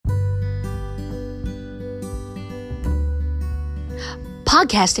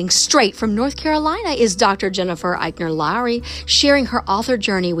Podcasting straight from North Carolina is Dr. Jennifer Eichner Lowry, sharing her author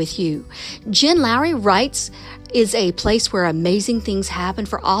journey with you. Jen Lowry Writes is a place where amazing things happen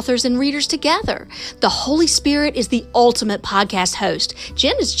for authors and readers together. The Holy Spirit is the ultimate podcast host.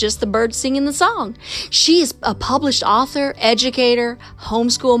 Jen is just the bird singing the song. She is a published author, educator,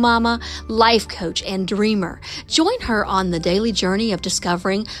 homeschool mama, life coach, and dreamer. Join her on the daily journey of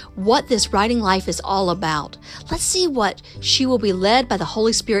discovering what this writing life is all about. Let's see what she will be led by the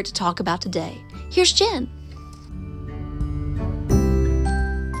Holy Spirit to talk about today. Here's Jen.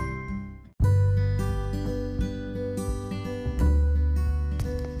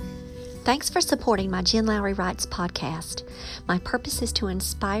 Thanks for supporting my Jen Lowry Writes podcast. My purpose is to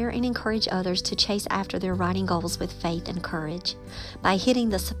inspire and encourage others to chase after their writing goals with faith and courage. By hitting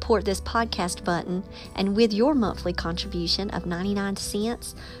the support this podcast button and with your monthly contribution of 99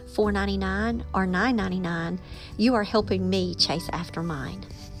 cents, $4.99, or $9.99, you are helping me chase after mine.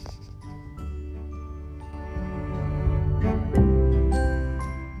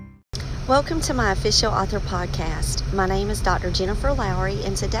 Welcome to my official author podcast. My name is Dr. Jennifer Lowry,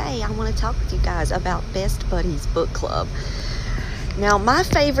 and today I want to talk with you guys about Best Buddies Book Club. Now, my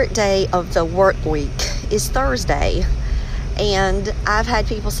favorite day of the work week is Thursday, and I've had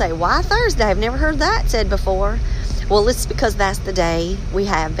people say, "Why Thursday? I've never heard that said before." Well, it's because that's the day we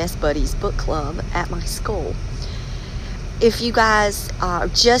have Best Buddies Book Club at my school. If you guys are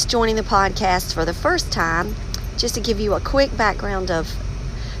just joining the podcast for the first time, just to give you a quick background of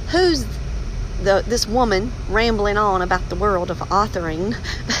who's this woman rambling on about the world of authoring.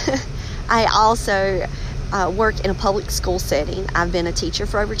 I also work in a public school setting. I've been a teacher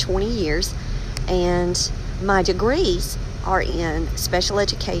for over 20 years, and my degrees are in special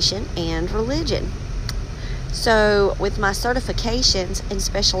education and religion. So with my certifications in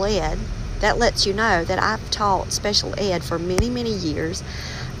special ed, that lets you know that I've taught special ed for many, many years.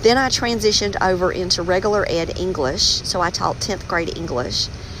 Then I transitioned over into regular ed English, so I taught 10th grade English.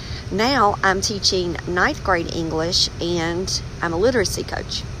 Now I'm teaching 9th grade English, and I'm a literacy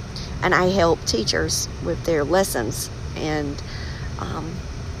coach, and I help teachers with their lessons and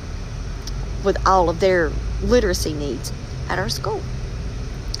with all of their literacy needs at our school.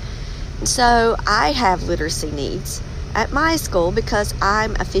 So I have literacy needs at my school because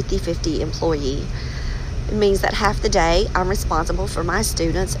I'm a 50-50 employee. It means that half the day I'm responsible for my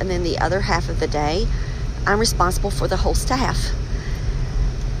students, and then the other half of the day I'm responsible for the whole staff.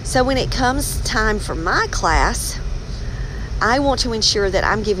 So when it comes time for my class, I want to ensure that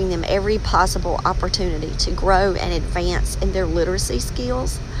I'm giving them every possible opportunity to grow and advance in their literacy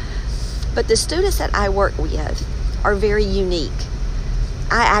skills. But the students that I work with are very unique.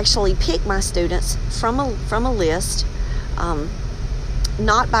 I actually pick my students from a list,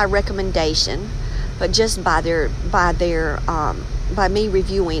 not by recommendation, but just by me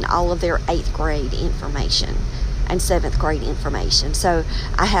reviewing all of their 8th grade information and 7th grade information. So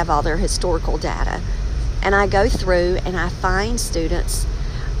I have all their historical data, and I go through and I find students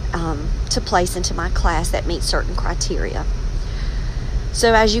to place into my class that meet certain criteria.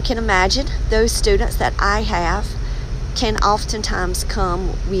 So as you can imagine, those students that I have can oftentimes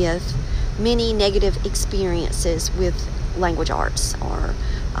come with many negative experiences with language arts, or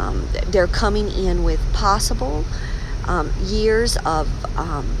they're coming in with possible years of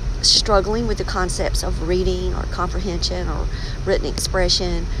struggling with the concepts of reading or comprehension or written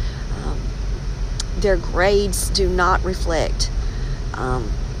expression. Their grades do not reflect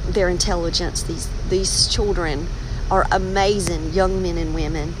their intelligence. These children are amazing young men and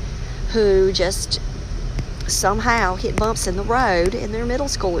women who just somehow hit bumps in the road in their middle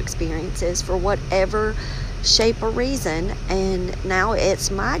school experiences for whatever shape or reason, and now it's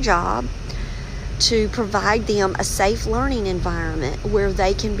my job to provide them a safe learning environment where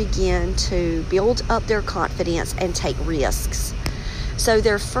they can begin to build up their confidence and take risks. So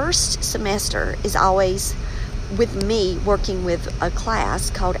their first semester is always with me working with a class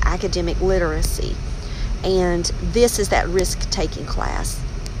called Academic Literacy, and this is that risk-taking class.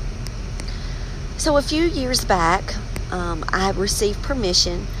 So a few years back, I received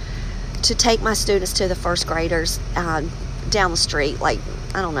permission to take my students to the first graders down the street, like,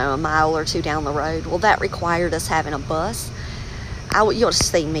 I don't know, a mile or two down the road. Well, that required us having a bus. You'll have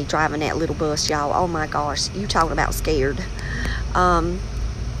seen me driving that little bus, y'all. Oh my gosh, you talking about scared. I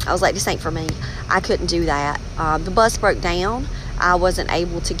was like, this ain't for me. I couldn't do that. The bus broke down. I wasn't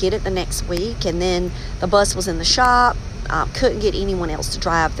able to get it the next week, and then the bus was in the shop. Couldn't get anyone else to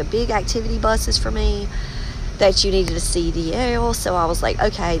drive the big activity buses for me that you needed a CDL. So I was like,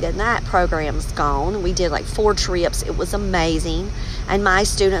 okay, then that program's gone. We did like 4 trips. It was amazing. And my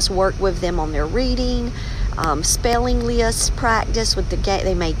students worked with them on their reading. spelling list practice with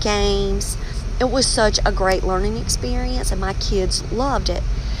they made games. It was such a great learning experience, and my kids loved it.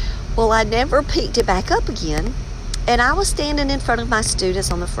 Well, I never picked it back up again, and I was standing in front of my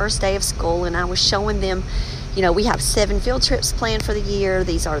students on the first day of school, and I was showing them, we have 7 field trips planned for the year.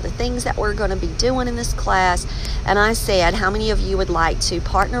 These are the things that we're going to be doing in this class. And I said, how many of you would like to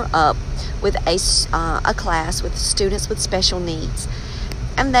partner up with a class with students with special needs?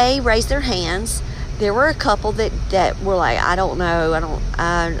 And they raised their hands. There were a couple that were like, I don't know,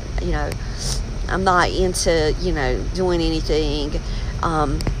 I'm not into, doing anything.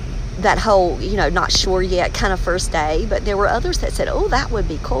 That whole, not sure yet kind of first day. But there were others that said, oh, that would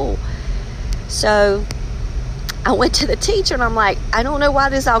be cool. So I went to the teacher and I'm like, I don't know why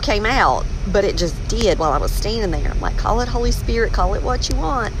this all came out, but it just did while I was standing there. I'm like, call it Holy Spirit, call it what you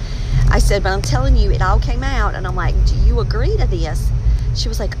want. I said, but I'm telling you, it all came out. And I'm like, do you agree to this? She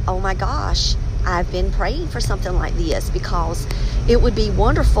was like, oh my gosh, I've been praying for something like this, because it would be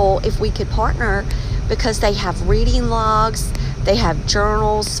wonderful if we could partner, because they have reading logs, they have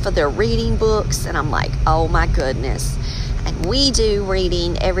journals for their reading books. And I'm like, oh my goodness. And we do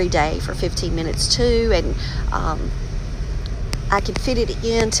reading every day for 15 minutes too. And I could fit it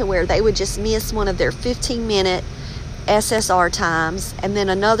in to where they would just miss one of their 15-minute SSR times and then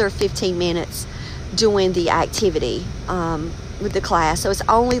another 15 minutes doing the activity with the class. So it's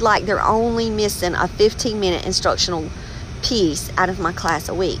only like they're only missing a 15-minute instructional piece out of my class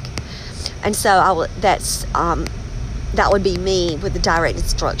a week. And so that would be me with the direct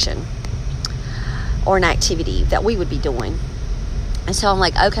instruction, or an activity that we would be doing. And so I'm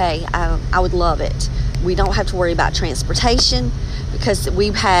like, okay, I would love it. We don't have to worry about transportation, because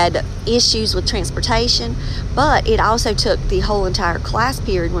we've had issues with transportation, but it also took the whole entire class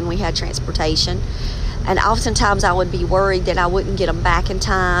period when we had transportation. And oftentimes I would be worried that I wouldn't get them back in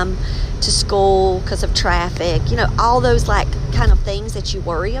time to school because of traffic, all those kind of things that you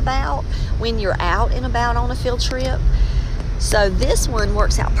worry about when you're out and about on a field trip. So this one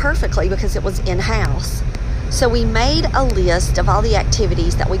works out perfectly because it was in-house. So we made a list of all the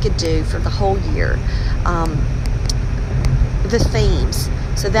activities that we could do for the whole year, the themes.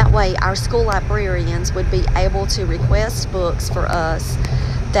 So that way our school librarians would be able to request books for us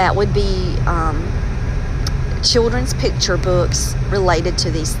that would be children's picture books related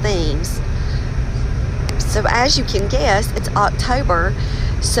to these themes. So as you can guess, it's October,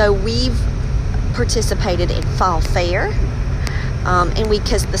 so we've participated in Fall Fair. And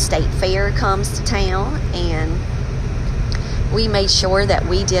because the state fair comes to town, and we made sure that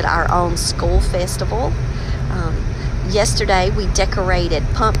we did our own school festival. Yesterday we decorated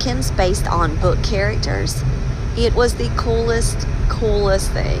pumpkins based on book characters. It was the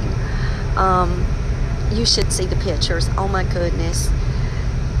coolest thing. You should see the pictures. Oh my goodness.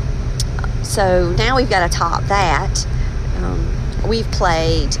 So now we've got to top that. We've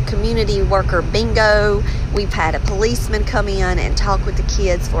played community worker bingo. We've had a policeman come in and talk with the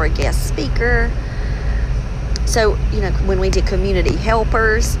kids for a guest speaker. So, when we did community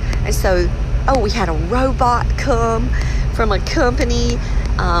helpers. And so, we had a robot come from a company.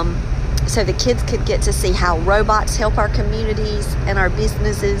 So the kids could get to see how robots help our communities and our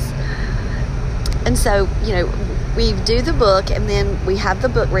businesses. And so, we do the book, and then we have the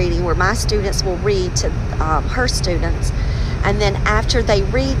book reading where my students will read to her students. And then after they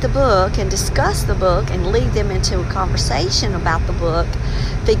read the book and discuss the book and lead them into a conversation about the book,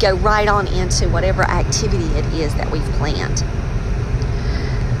 they go right on into whatever activity it is that we've planned.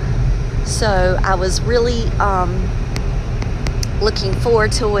 So I was really looking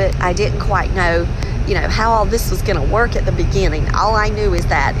forward to it. I didn't quite know, how all this was going to work at the beginning. All I knew is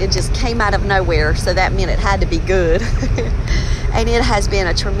that it just came out of nowhere, so that meant it had to be good. And it has been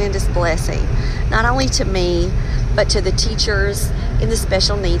a tremendous blessing, not only to me, but to the teachers in the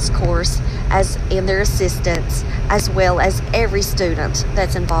special needs course and their assistants, as well as every student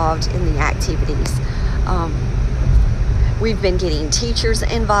that's involved in the activities. We've been getting teachers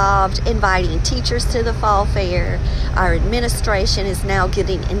involved, inviting teachers to the fall fair. Our administration is now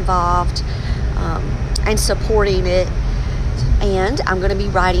getting involved and supporting it. And I'm going to be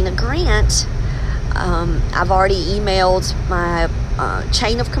writing a grant. I've already emailed my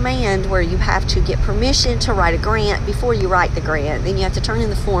chain of command, where you have to get permission to write a grant before you write the grant. Then you have to turn in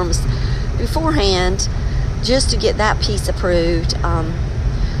the forms beforehand just to get that piece approved.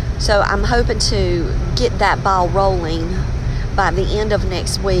 So I'm hoping to get that ball rolling by the end of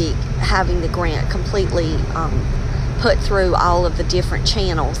next week, having the grant completely put through all of the different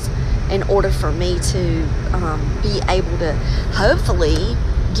channels in order for me to be able to hopefully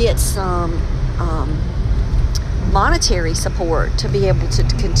get some monetary support to be able to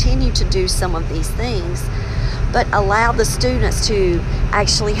continue to do some of these things, but allow the students to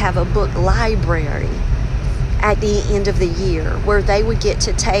actually have a book library at the end of the year where they would get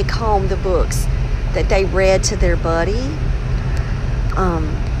to take home the books that they read to their buddy.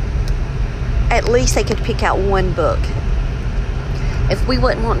 At least they could pick out one book. If we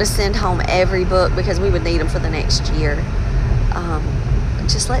wouldn't want to send home every book because we would need them for the next year,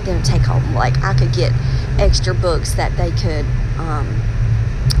 just let them take home. Like, I could get extra books that they could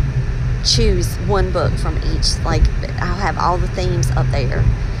choose one book from each. Like, I'll have all the themes up there,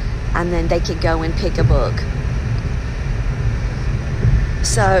 and then they could go and pick a book.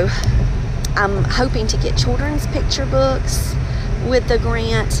 So I'm hoping to get children's picture books with the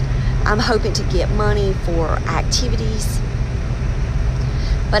grant. I'm hoping to get money for activities.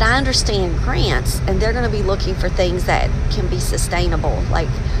 But I understand grants, and they're going to be looking for things that can be sustainable. Like,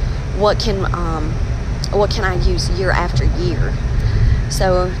 what can I use year after year?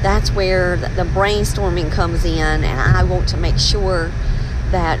 So that's where the brainstorming comes in, and I want to make sure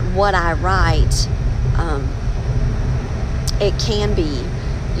that what I write, it can be,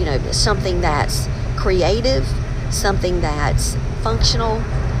 something that's creative, something that's functional,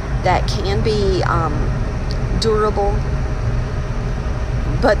 that can be durable,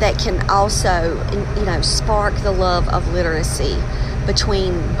 but that can also, spark the love of literacy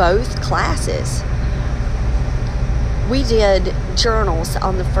between both classes. We did journals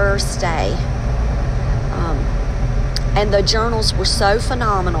on the first day, and the journals were so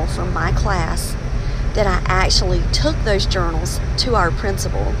phenomenal from my class that I actually took those journals to our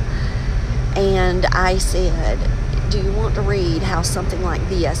principal, and I said, do you want to read how something like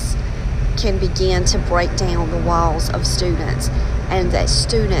this can begin to break down the walls of students, and that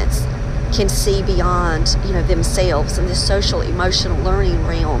students can see beyond, themselves in the social emotional learning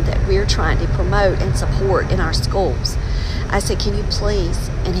realm that we're trying to promote and support in our schools. I said, can you please?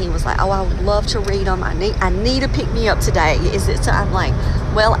 And he was like, oh, I would love to read on my knee. I need to pick me up today. Is it? So I'm like,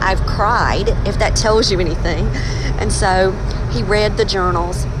 well, I've cried, if that tells you anything. And so he read the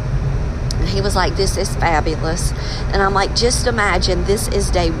journals, and he was like, this is fabulous. And I'm like, just imagine this is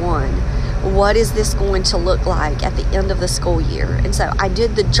day one. What is this going to look like at the end of the school year? And so I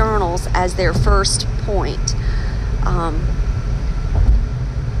did the journals as their first point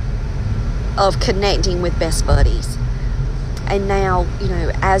of connecting with Best Buddies. And now,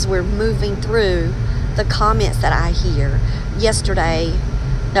 as we're moving through the comments that I hear,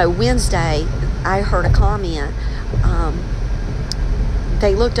 Wednesday, I heard a comment.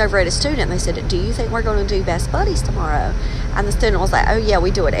 They looked over at a student and they said, do you think we're going to do Best Buddies tomorrow? And the student was like, oh yeah,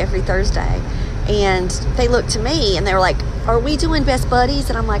 we do it every Thursday. And they looked to me and they were like, are we doing Best Buddies?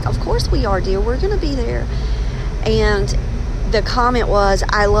 And I'm like, of course we are, dear. We're going to be there. And the comment was,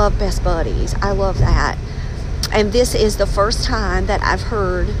 I love Best Buddies. I love that. And this is the first time that I've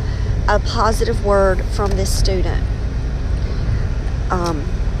heard a positive word from this student.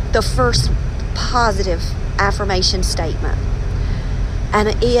 The first positive affirmation statement. And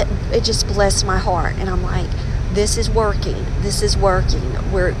it just blessed my heart. And I'm like, this is working. This is working.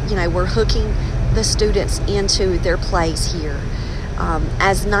 We're hooking the students into their place here.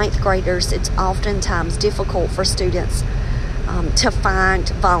 As ninth graders, it's oftentimes difficult for students to find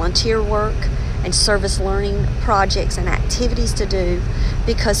volunteer work and service learning projects and activities to do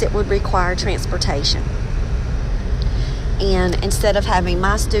because it would require transportation. And instead of having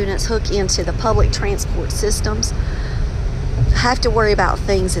my students hook into the public transport systems, have to worry about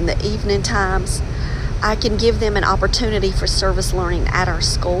things in the evening times, I can give them an opportunity for service learning at our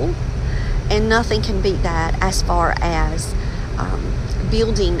school, and nothing can beat that as far as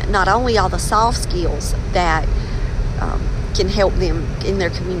building not only all the soft skills that can help them in their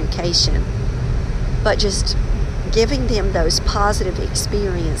communication, but just giving them those positive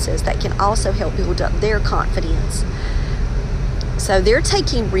experiences that can also help build up their confidence. So they're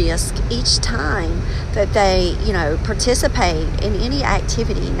taking risk each time that they, participate in any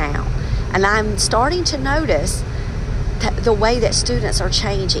activity now. And I'm starting to notice the way that students are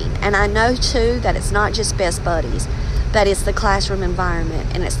changing. And I know, too, that it's not just Best Buddies, that it's the classroom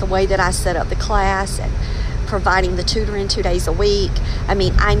environment, and it's the way that I set up the class and providing the tutoring 2 days a week. I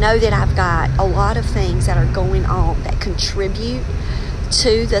mean, I know that I've got a lot of things that are going on that contribute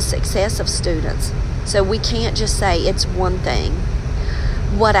to the success of students. So we can't just say it's one thing.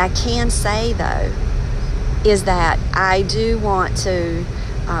 What I can say, though, is that I do want to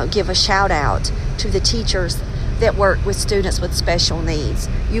give a shout out to the teachers that work with students with special needs.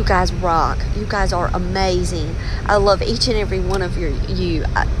 You guys rock. You guys are amazing. I love each and every one of you.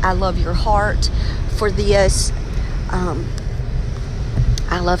 I love your heart for this.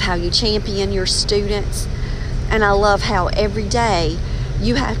 I love how you champion your students. And I love how every day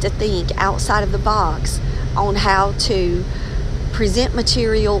you have to think outside of the box on how to present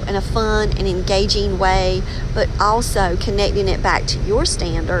material in a fun and engaging way, but also connecting it back to your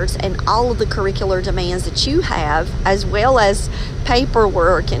standards and all of the curricular demands that you have, as well as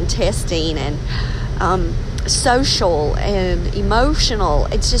paperwork and testing and social and emotional.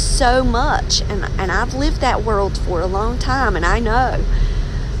 It's just so much, and I've lived that world for a long time, and I know.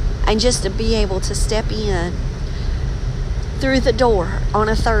 And just to be able to step in through the door on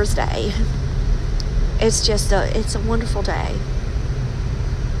a Thursday, it's a wonderful day.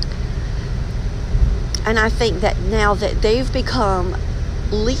 And I think that now that they've become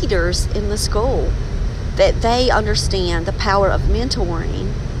leaders in the school, that they understand the power of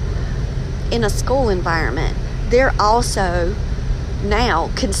mentoring in a school environment, they're also now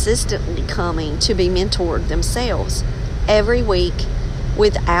consistently coming to be mentored themselves every week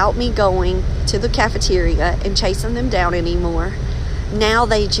without me going to the cafeteria and chasing them down anymore. Now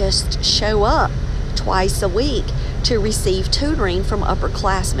they just show up twice a week to receive tutoring from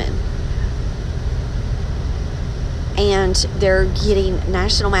upperclassmen. And they're getting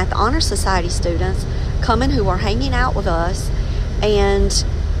National Math Honor Society students coming who are hanging out with us, and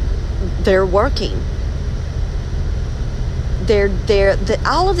they're working.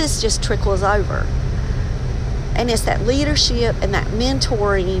 All of this just trickles over. And it's that leadership and that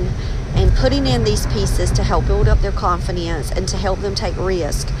mentoring and putting in these pieces to help build up their confidence and to help them take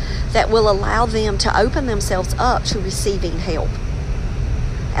risk that will allow them to open themselves up to receiving help.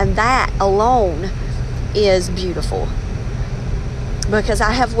 And that alone is beautiful, because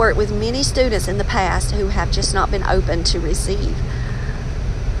I have worked with many students in the past who have just not been open to receive.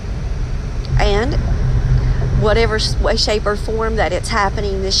 And whatever way, shape, or form that it's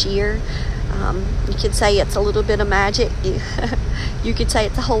happening this year, you could say it's a little bit of magic. You could say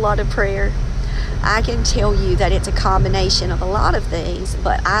it's a whole lot of prayer. I can tell you that it's a combination of a lot of things,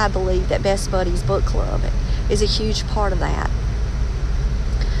 but I believe that Best Buddies Book Club is a huge part of that.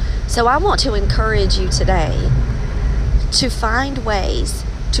 So I want to encourage you today to find ways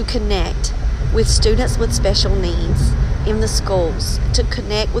to connect with students with special needs in the schools, to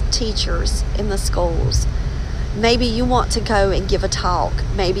connect with teachers in the schools. Maybe you want to go and give a talk.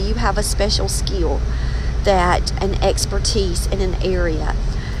 Maybe you have a special skill, an expertise in an area.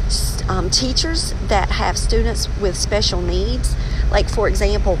 Teachers that have students with special needs, like for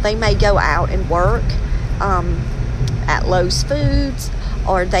example, they may go out and work at Lowe's Foods,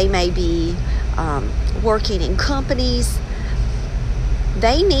 or they may be working in companies.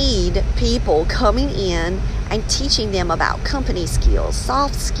 They need people coming in and teaching them about company skills,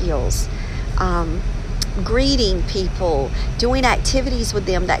 soft skills, greeting people, doing activities with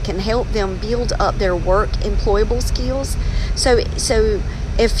them that can help them build up their work employable skills. So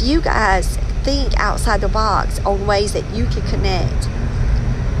if you guys think outside the box on ways that you can connect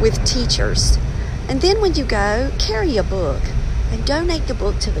with teachers, and then when you go, carry a book and donate the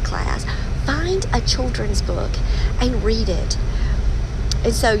book to the class. Find a children's book and read it.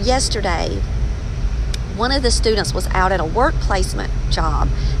 And so yesterday, one of the students was out at a work placement job,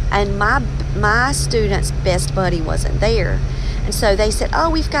 and my student's best buddy wasn't there. And so they said, oh,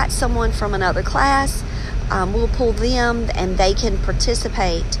 we've got someone from another class. We'll pull them and they can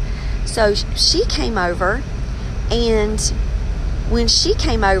participate. So she came over, and when she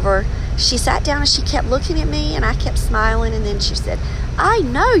came over, she sat down and she kept looking at me, and I kept smiling, and then she said, I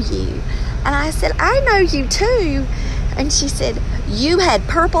know you. And I said, I know you too. And she said, you had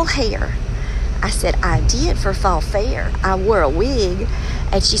purple hair. I said, I did for fall fair. I wore a wig.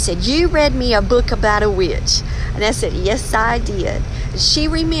 And she said, you read me a book about a witch. And I said, yes, I did. She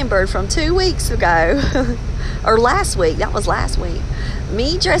remembered from 2 weeks ago, or last week, that was last week,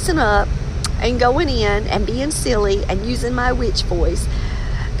 me dressing up and going in and being silly and using my witch voice.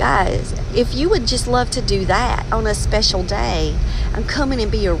 Guys, if you would just love to do that on a special day and come in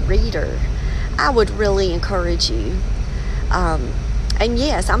and be a reader, I would really encourage you. And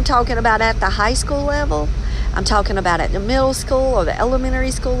yes, I'm talking about at the high school level. I'm talking about at the middle school or the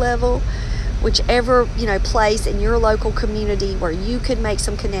elementary school level, whichever, place in your local community where you could make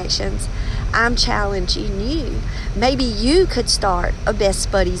some connections. I'm challenging you. Maybe you could start a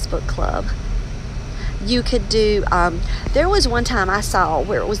Best Buddies book club. You could do, there was one time I saw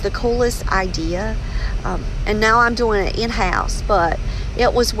where it was the coolest idea, and now I'm doing it in-house, but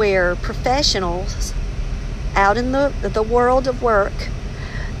it was where professionals out in the world of work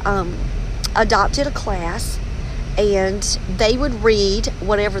adopted a class, and they would read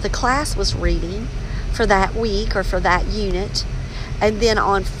whatever the class was reading for that week or for that unit, and then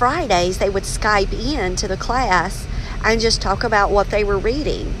on Fridays they would Skype in to the class and just talk about what they were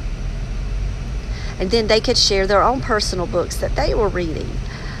reading. And then they could share their own personal books that they were reading.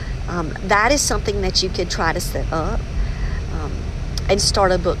 That is something that you could try to set up and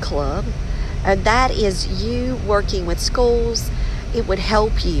start a book club. And that is you working with schools. It would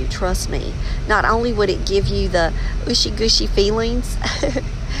help you, trust me. Not only would it give you the ushy-gushy feelings,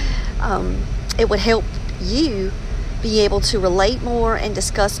 it would help you be able to relate more and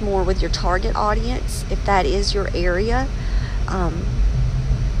discuss more with your target audience, if that is your area.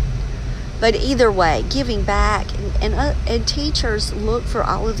 But either way, giving back, and teachers look for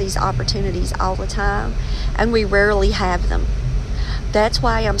all of these opportunities all the time, and we rarely have them. That's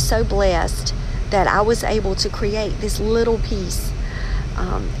why I'm so blessed that I was able to create this little piece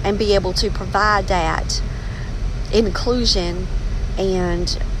and be able to provide that inclusion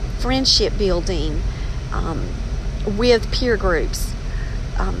and friendship building with peer groups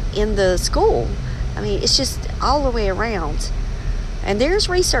in the school. I mean, it's just all the way around. And there's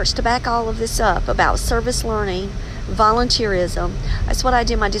research to back all of this up about service learning, volunteerism. That's what I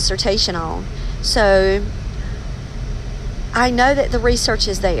did my dissertation on. So I know that the research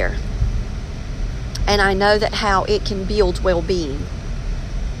is there. And I know that how it can build well-being.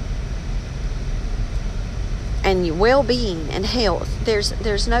 And well-being and health,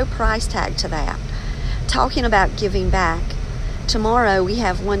 there's no price tag to that. Talking about giving back, tomorrow we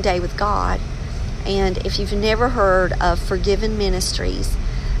have One Day with God. And if you've never heard of Forgiven Ministries,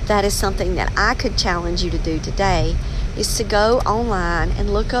 that is something that I could challenge you to do today, is to go online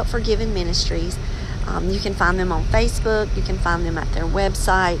and look up Forgiven Ministries. You can find them on Facebook, you can find them at their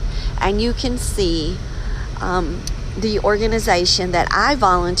website, and you can see the organization that I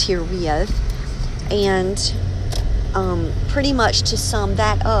volunteer with. And pretty much to sum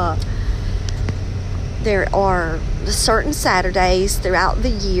that up, there are certain Saturdays throughout the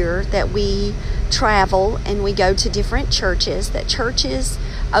year that we travel and we go to different churches, that churches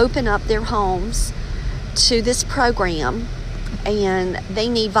open up their homes to this program, and they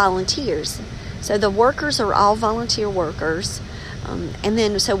need volunteers. So the workers are all volunteer workers. And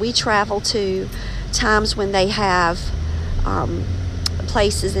then so we travel to times when they have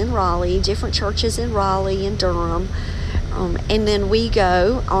places in Raleigh, different churches in Raleigh and Durham. And then we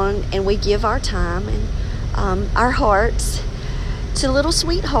go on and we give our time and our hearts to little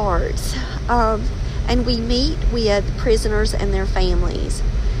sweethearts. And we meet with prisoners and their families.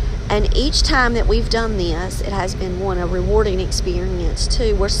 And each time that we've done this, it has been a rewarding experience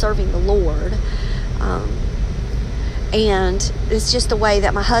too. We're serving the Lord. And it's just the way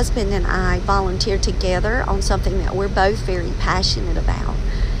that my husband and I volunteer together on something that we're both very passionate about.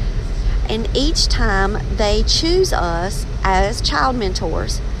 And each time they choose us as child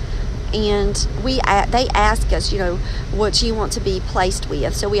mentors, and they ask us, what do you want to be placed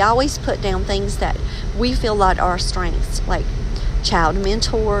with? So we always put down things that we feel like are our strengths, like child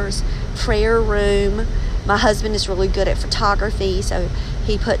mentors, prayer room. My husband is really good at photography, so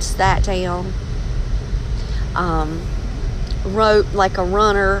he puts that down. Wrote like a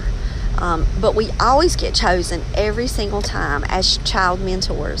runner, but we always get chosen every single time as child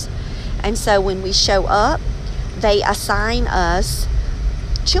mentors. And so when we show up, they assign us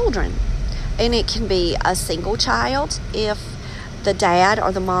children, and it can be a single child if the dad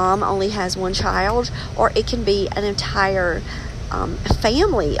or the mom only has one child, or it can be an entire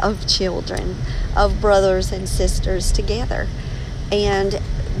family of children, of brothers and sisters together. And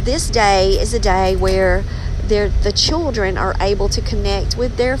this day is a day where the children are able to connect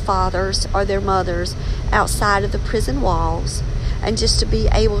with their fathers or their mothers outside of the prison walls, and just to be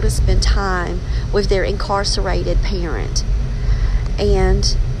able to spend time with their incarcerated parent.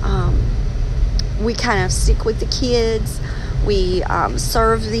 And we kind of stick with the kids. We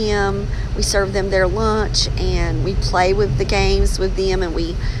serve them. We serve them their lunch, and we play with the games with them, and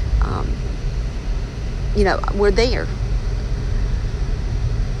we, we're there.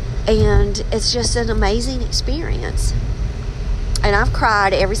 And it's just an amazing experience. And I've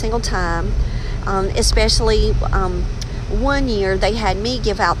cried every single time, especially one year they had me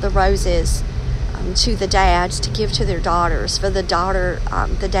give out the roses to the dads to give to their daughters for the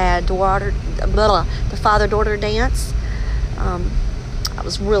father-daughter dance. That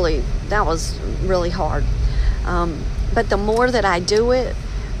was really hard. But the more that I do it,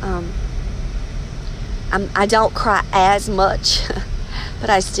 I don't cry as much, but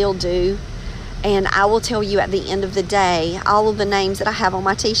I still do. And I will tell you at the end of the day, all of the names that I have on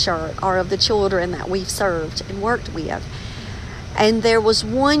my t-shirt are of the children that we've served and worked with. And there was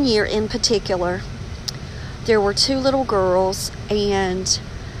one year in particular, there were two little girls, and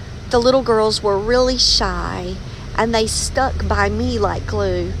the little girls were really shy, and they stuck by me like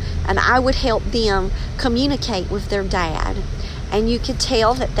glue, and I would help them communicate with their dad. And you could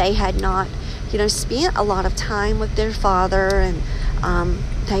tell that they had not spent a lot of time with their father, and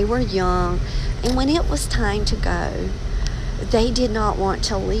they were young. And when it was time to go, they did not want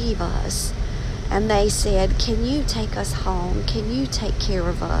to leave us. And they said, "Can you take us home? Can you take care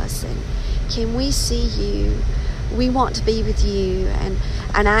of us? And can we see you? We want to be with you."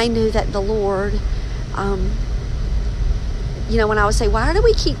 And I knew that the Lord, when I would say, "Why do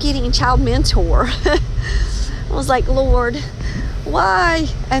we keep getting Child Mentor?" I was like, "Lord, why?"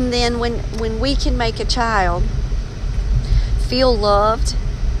 And then when we can make a child feel loved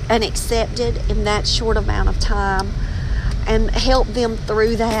and accepted in that short amount of time, and help them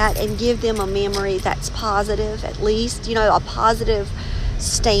through that and give them a memory that's positive, at least, a positive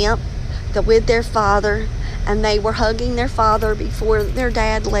stamp that with their father, and they were hugging their father before their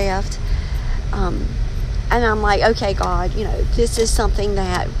dad left. And I'm like, okay, God, this is something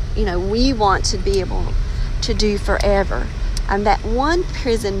that, we want to be able to do forever. And that one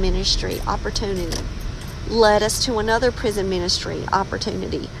prison ministry opportunity led us to another prison ministry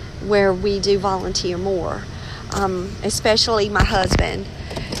opportunity where we do volunteer more. Especially my husband,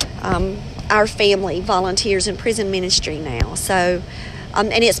 our family volunteers in prison ministry now. So,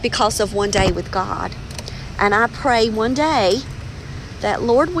 and it's because of One Day with God. And I pray one day that,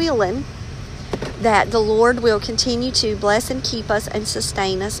 Lord willing, that the Lord will continue to bless and keep us and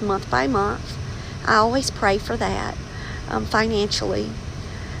sustain us month by month. I always pray for that, financially.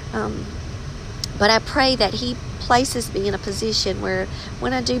 But I pray that He places me in a position where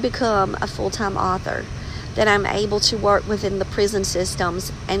when I do become a full-time author, that I'm able to work within the prison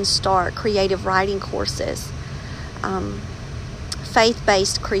systems and start creative writing courses,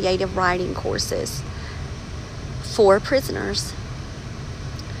 faith-based creative writing courses for prisoners.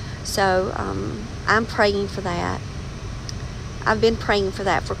 So I'm praying for that. I've been praying for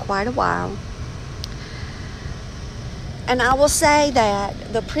that for quite a while. And I will say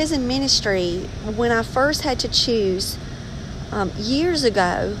that the prison ministry, when I first had to choose years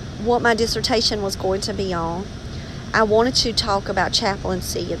ago what my dissertation was going to be on, I wanted to talk about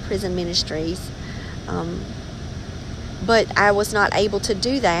chaplaincy in prison ministries, but I was not able to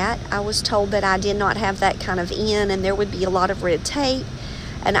do that. I was told that I did not have that kind of in, and there would be a lot of red tape,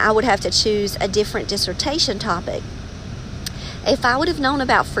 and I would have to choose a different dissertation topic. If I would have known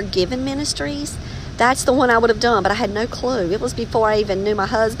about forgiven ministries, that's the one I would have done, but I had no clue. It was before I even knew my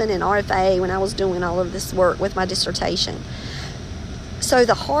husband and RFA when I was doing all of this work with my dissertation. So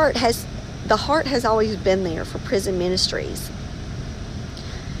the heart has always been there for prison ministries.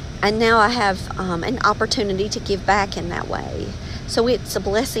 And now I have an opportunity to give back in that way. So it's a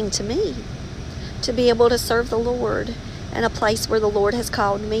blessing to me to be able to serve the Lord in a place where the Lord has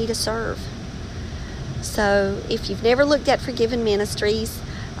called me to serve. So if you've never looked at Forgiven Ministries,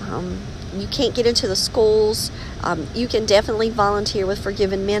 you can't get into the schools, you can definitely volunteer with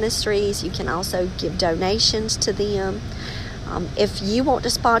Forgiven Ministries. You can also give donations to them. If you want to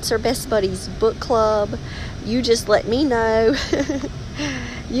sponsor Best Buddies Book Club, you just let me know.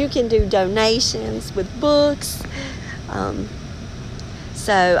 You can do donations with books.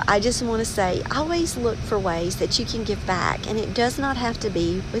 So I just want to say, always look for ways that you can give back, and it does not have to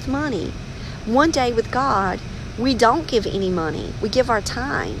be with money. One Day with God, we don't give any money. We give our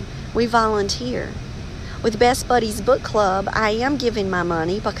time. We volunteer. With Best Buddies Book Club, I am giving my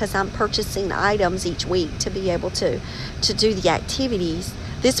money because I'm purchasing items each week to be able to do the activities.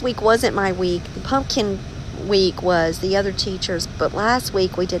 This week wasn't my week. The pumpkin week was the other teachers, but last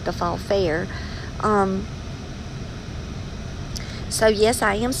week we did the fall fair. So yes,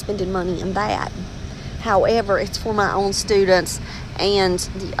 I am spending money in that. However, it's for my own students and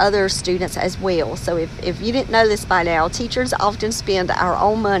the other students as well. So if you didn't know this by now, teachers often spend our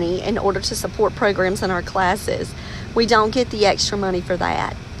own money in order to support programs in our classes. We don't get the extra money for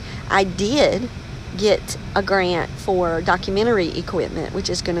that. I did get a grant for documentary equipment, which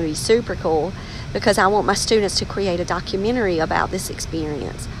is going to be super cool because I want my students to create a documentary about this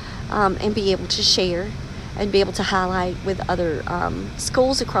experience and be able to share and be able to highlight with other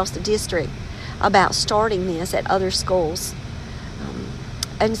schools across the district about starting this at other schools.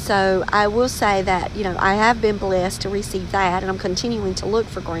 And so I will say that, I have been blessed to receive that, and I'm continuing to look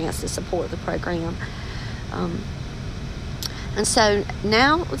for grants to support the program. And so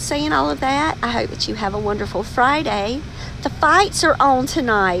now, saying all of that, I hope that you have a wonderful Friday. The fights are on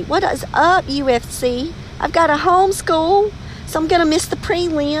tonight. What is up, UFC? I've got a homeschool, so I'm going to miss the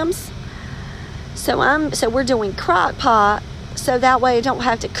prelims. So we're doing crock pot, so that way I don't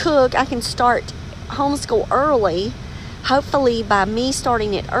have to cook. I can start homeschool early. Hopefully, by me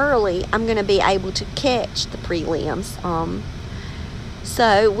starting it early, I'm going to be able to catch the prelims.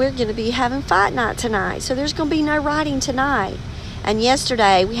 So we're going to be having fight night tonight. So there's going to be no writing tonight. And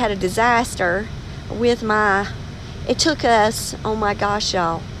yesterday we had a disaster with it took us, oh my gosh,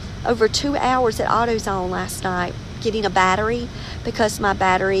 y'all, over 2 hours at AutoZone last night getting a battery, because my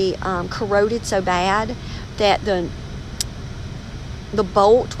battery corroded so bad that the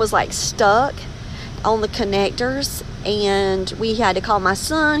bolt was like stuck on the connectors, and we had to call my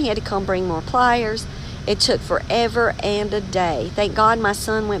son. He had to come bring more pliers. It took forever and a day. Thank God my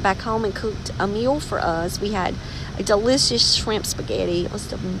son went back home and cooked a meal for us. We had a delicious shrimp spaghetti. It was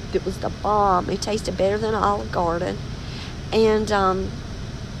the bomb. It tasted better than Olive Garden. And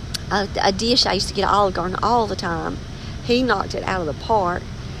a dish I used to get at Olive Garden all the time. He knocked it out of the park.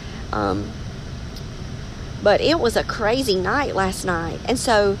 But it was a crazy night last night. And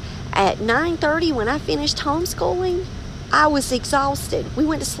so at 9:30, when I finished homeschooling, I was exhausted. We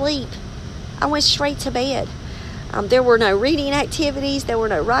went to sleep. I went straight to bed. There were no reading activities. There were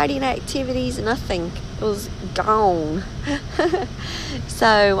no writing activities. Nothing. It was gone.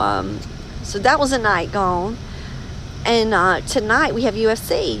 So that was a night gone. And tonight we have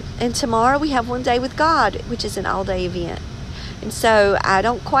UFC. And tomorrow we have One Day with God, which is an all-day event. And so I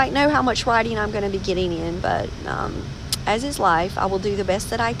don't quite know how much writing I'm going to be getting in, but as is life, I will do the best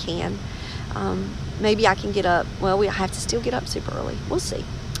that I can. Maybe I can get up. Well, we have to still get up super early. We'll see.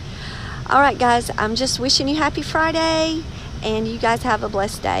 All right, guys, I'm just wishing you happy Friday, and you guys have a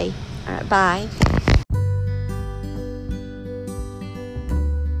blessed day. All right, bye.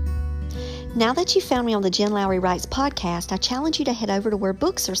 Now that you found me on the Jen Lowry Writes podcast, I challenge you to head over to where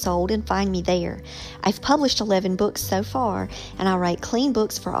books are sold and find me there. I've published 11 books so far, and I write clean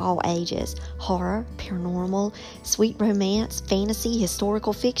books for all ages. Horror, paranormal, sweet romance, fantasy,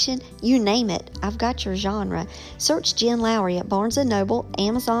 historical fiction, you name it. I've got your genre. Search Jen Lowry at Barnes & Noble,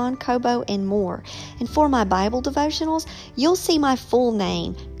 Amazon, Kobo, and more. And for my Bible devotionals, you'll see my full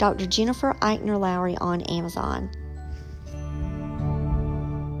name, Dr. Jennifer Eichner Lowry, on Amazon.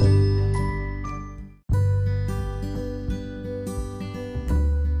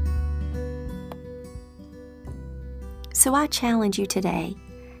 So I challenge you today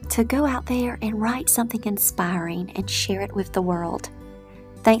to go out there and write something inspiring and share it with the world.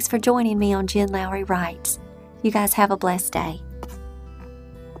 Thanks for joining me on Jen Lowry Writes. You guys have a blessed day.